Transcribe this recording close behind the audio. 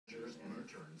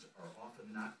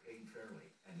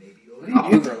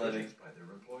do for a living?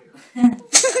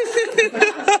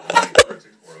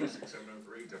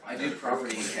 I do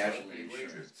property and casualty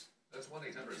insurance.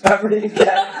 Property and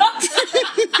casualty.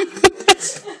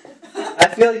 I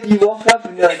feel like you woke up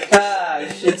and you're like,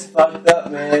 shit's fucked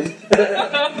up, man.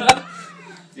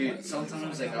 Dude,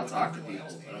 sometimes like I'll talk to people,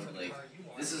 but I'm like,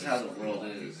 this is how the world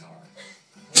is.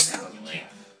 And I'm like,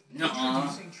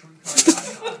 nuh-uh.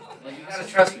 Like, you gotta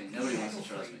trust me. Nobody wants to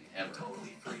trust me, ever.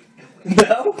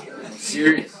 No? I'm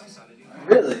serious.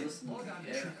 Really?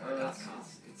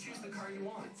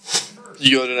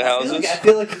 You go to the houses? I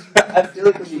feel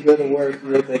like when you go to work, you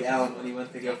look like Alan when he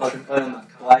went to go fucking play on the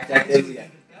blackjack days.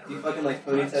 You fucking like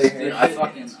ponytail your hair. Dude, I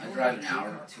drive an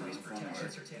hour to and from work.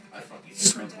 I fucking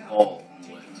sprint the ball on the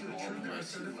way home, all the way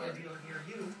to work.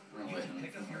 On the way home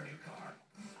from work.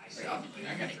 Like, I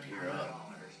gotta gear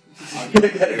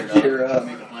up. Gear up.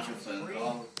 Make a bunch of phone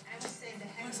calls.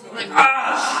 Like,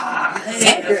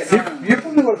 You're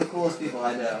probably one of the coolest people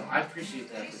I know. I appreciate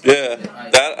that. Yeah,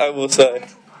 that I will say.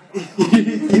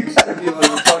 You gotta be one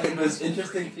of the fucking most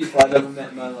interesting people I've ever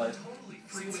met in my life.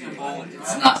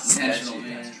 It's not intentional,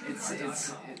 man.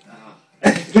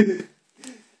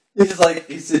 It's just like,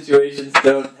 these situations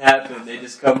don't happen, they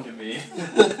just come to me.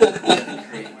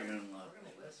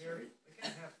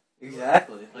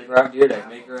 Exactly. Like Rob Dyrdek,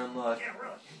 make your own luck.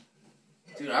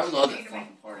 Dude, I would love that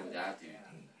fucking party with that dude.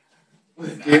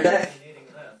 With Dyrdek?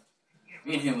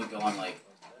 Me and him would go on like,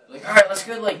 alright, let's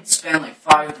go like spend like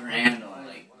 $5,000 on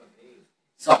like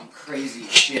something crazy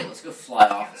as shit. Let's go fly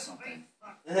off of something.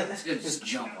 Let's go just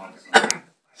jump on something.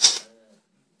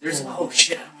 There's, oh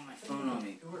shit, I don't have my phone on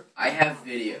me. I have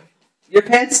video. Your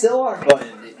pants still aren't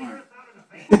buttoned. They aren't.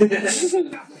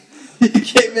 He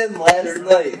came in last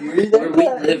night. You read that? Where we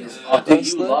live is, oh dude,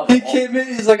 you love it. He came in,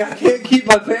 he's like, I can't keep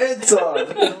my pants on.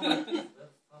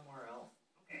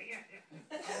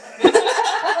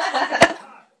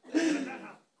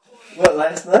 What,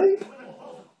 last night?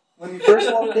 When you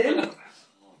first walked in?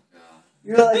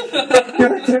 You're like,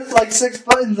 there's like 6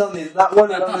 buttons on these, not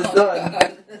one of them is done.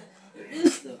 There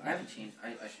is though. I haven't changed. I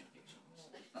should get changed.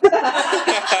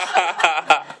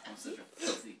 I'm such a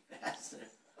filthy bastard.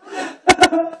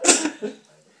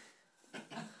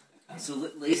 So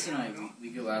Lacey and I, we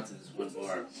go out to this one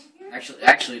bar.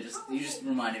 Actually, you just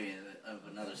reminded me of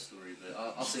another story, but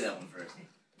I'll say that one first.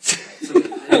 So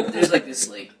there's like this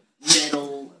like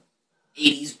metal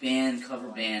 80s band, cover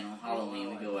band on Halloween.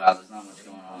 We go out. There's not much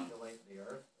going on.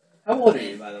 How old are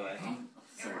you, by the way? I'm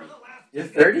 30. You're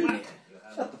 30? Yeah.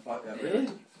 Shut the fuck up, really?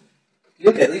 You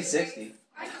look at least 60.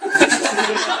 I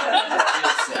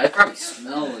probably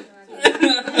smell like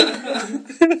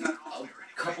a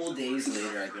couple of days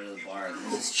later, I go to the bar, and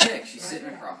there's this chick, she's sitting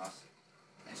across,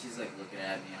 and she's like looking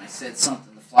at me, and I said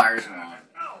something, the flyers were on,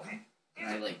 and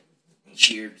I like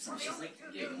cheered or something. She's like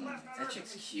giggling, that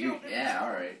chick's cute, yeah,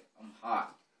 alright, I'm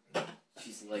hot.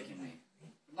 She's liking me.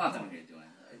 Not that I'm gonna do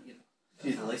anything, you know.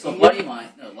 She's liking So a you? buddy of mine,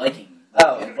 no, liking me.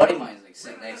 Oh. And a buddy of mine is like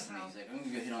sitting next to me, he's like, I'm gonna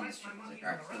go hit on this chick. I was like,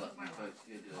 alright, good luck, man, go do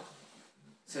it.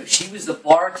 So she was the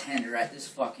bartender at this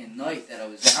fucking night that I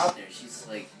was out there. She's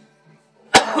like,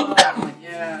 I'm like,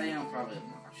 yeah, you know, probably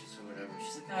obnoxious or whatever.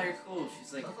 She's like, no, you're cool.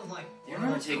 She's like, do you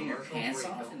remember taking your pants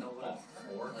off in the bar?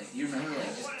 Like, do you remember,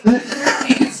 like, just taking your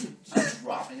pants and just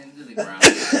dropping into the ground? I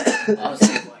was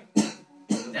like,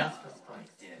 no.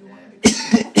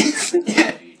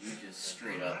 Yeah, dude, you just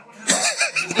straight up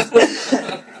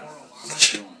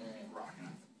chilling,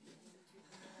 rocking.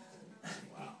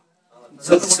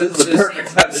 So This is the perfect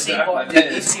time to see, drop my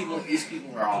these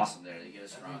people are awesome there. They get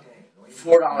us drunk.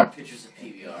 $4 pictures of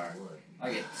PBR.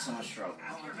 I get so much trouble.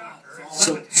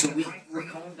 So we're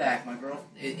coming back. My girl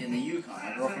in the Yukon.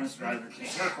 My girlfriend's driving.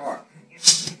 It's her car.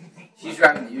 She's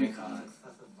driving the Yukon.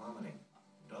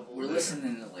 We're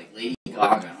listening to like Lady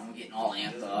Gaga. And I'm getting all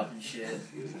amped up and shit.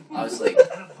 I was like,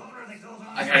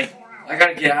 I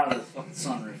gotta get out of the fucking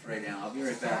sunroof right now. I'll be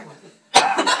right back.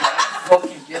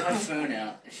 Fucking get my phone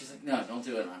out. And she's like, no, don't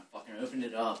do it. And I fucking opened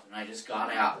it up and I just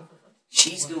got out.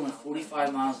 She's doing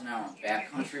 45 miles an hour on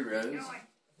backcountry roads.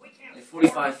 Like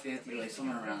 45, 50, like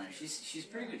somewhere around there. She's a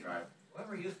pretty good driver.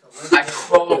 I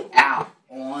crawled out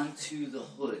onto the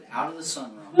hood, out of the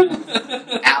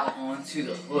sunroof, out onto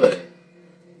the hood,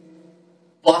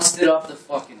 busted up the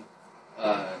fucking,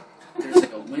 there's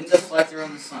like a wind deflector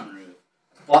on the sunroof,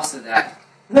 busted that,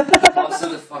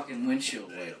 busted the fucking windshield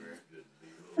wiper.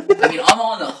 I mean, I'm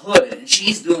on the hood, and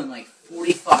she's doing like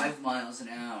 45 miles an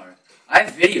hour. I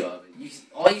have video of it.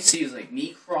 All you see is like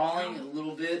me crawling a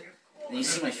little bit, and you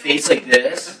see my face like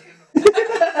this, and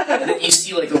then you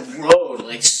see like a road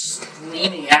like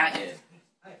screaming at you.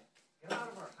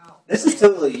 This is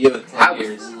totally you in 10 I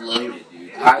years. was loaded,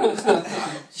 dude.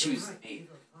 She was 8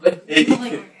 But people are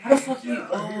like, how the fuck you?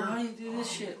 Oh, how do you do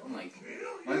this shit? I'm like,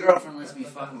 my girlfriend lets me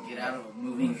fucking get out of a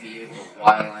moving vehicle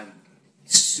while I'm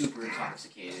super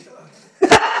intoxicated.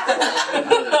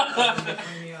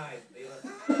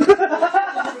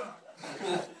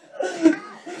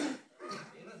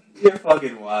 You're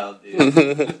fucking wild,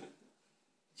 dude.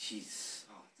 She's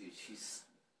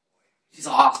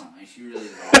awesome. I mean, she really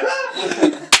is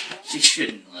awesome. She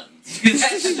shouldn't let me do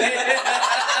that shit.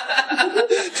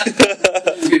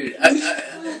 Dude,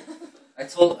 I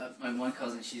told my one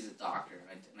cousin she's a doctor,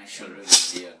 and I showed her the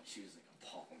video. She was like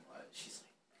appalled by it. She's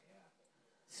like,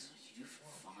 "This is what you do for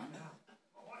fun?"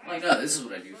 I'm like, "No, this is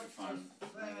what I do for fun."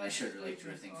 Like, I showed her like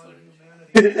drifting footage.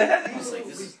 I was like,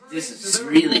 "This is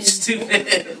really stupid."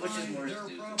 Which is more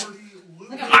stupid.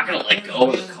 Like, I'm not gonna let go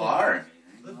of the car or anything.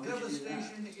 Why would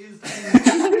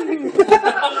you do that?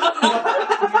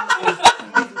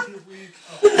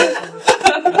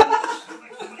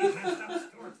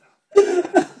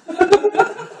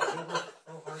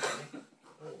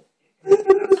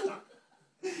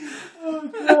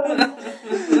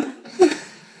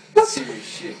 Serious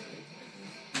shit.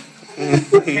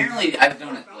 Apparently, I've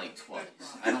done it like twice.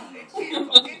 I don't know.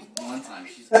 One time,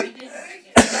 she's like,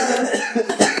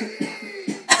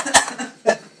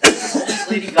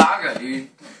 Lady Gaga, dude.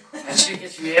 That shit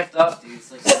gets you amped up, dude.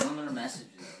 It's like subliminal messages.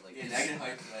 Like, Yeah, I get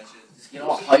hyped for that shit. just get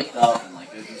all hyped up and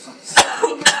like go do something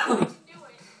stupid.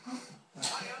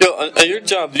 Yo, at your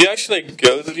job, do you actually like,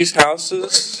 go to these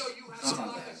houses?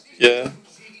 Sometimes I have to. Yeah.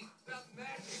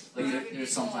 Like,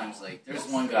 there's sometimes, like, there's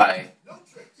one guy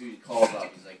who calls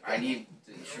up. He's like, I need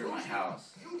to insure my house.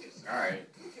 Alright.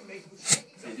 So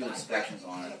they do inspections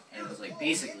on it. And it was like,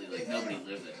 basically, like, nobody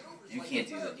lived there. You can't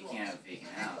do that. You can't have a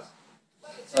vacant house.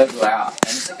 So I go out,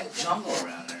 and it's like a jungle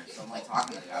around there. So I'm like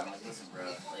talking to the guy. I'm like, listen, bro,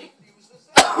 like,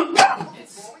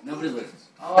 it's nobody lives.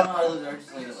 Oh no, I live there. I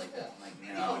just laid it like that. I'm like,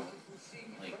 no,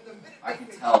 like, I can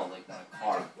tell like when a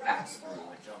car passed through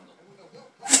a jungle.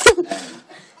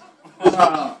 And,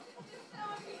 no.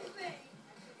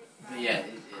 But yeah,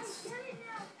 it's.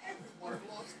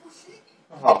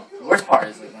 Oh. The worst part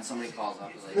is like when somebody calls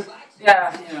up, and like,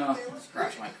 yeah, you know, just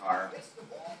crashed my car.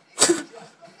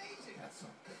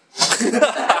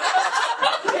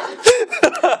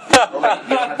 Oh wait,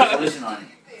 you don't have a collision on it.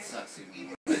 It sucks even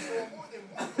more.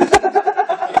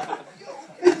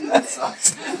 That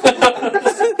sucks. No,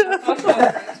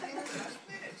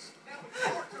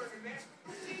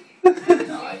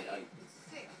 I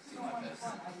do my best.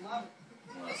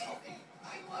 Let's help people.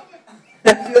 I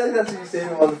feel like that's what you say to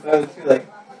him on the phone too, like,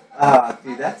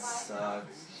 dude, that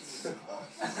sucks.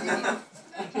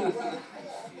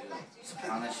 Just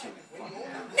pound that shit with fucking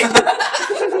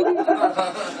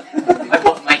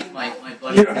my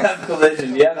buddy. You don't have collision.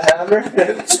 Do you have a hammer?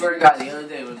 I swear to God, the other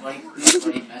day when buddy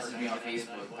messaged me on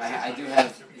Facebook, I do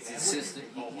have, it's his sister,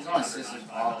 he's on his sister's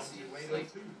policy. It's like,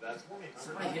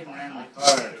 somebody hit and ran my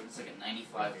car, it's like a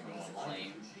 95 criminal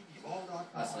claim.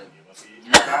 I was like,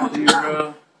 you know what I'll do,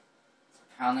 bro?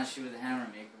 Pound that shit with a hammer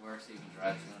and make it work so you can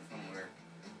drive to and from work.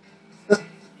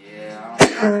 Yeah, I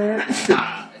don't know.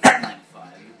 Nah, it's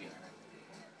 95, you'll be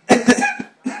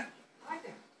alright.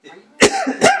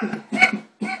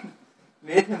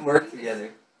 Me and him work together.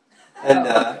 And,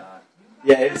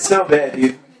 yeah, it's so bad,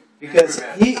 dude. Because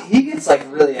he gets, like,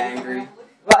 really angry.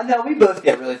 Well, no, we both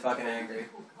get really fucking angry.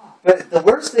 But the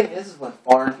worst thing is when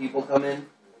foreign people come in.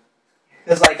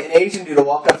 Because, like, an Asian dude will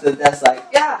walk up to the desk like,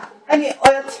 yeah, I need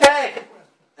oil tank.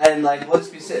 And, like, we'll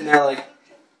just be sitting there like,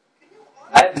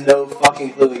 I have no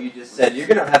fucking clue what you just said. You're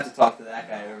going to have to talk to that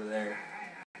guy over there.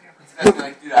 It's gonna be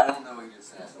like, dude, I don't know what you just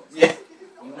said. Yeah.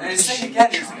 And it's saying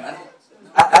again, he's like,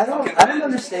 I don't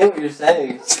understand what you're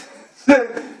saying.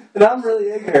 And I'm really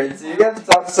ignorant, so you're going to have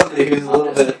to talk to somebody who's a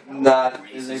little bit not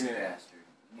as Racist ignorant. bastard.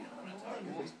 You know what I'm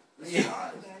talking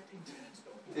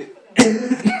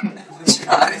about.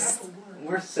 Guys.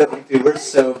 We're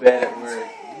so bad at work.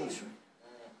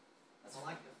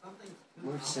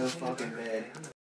 We're so fucking bad.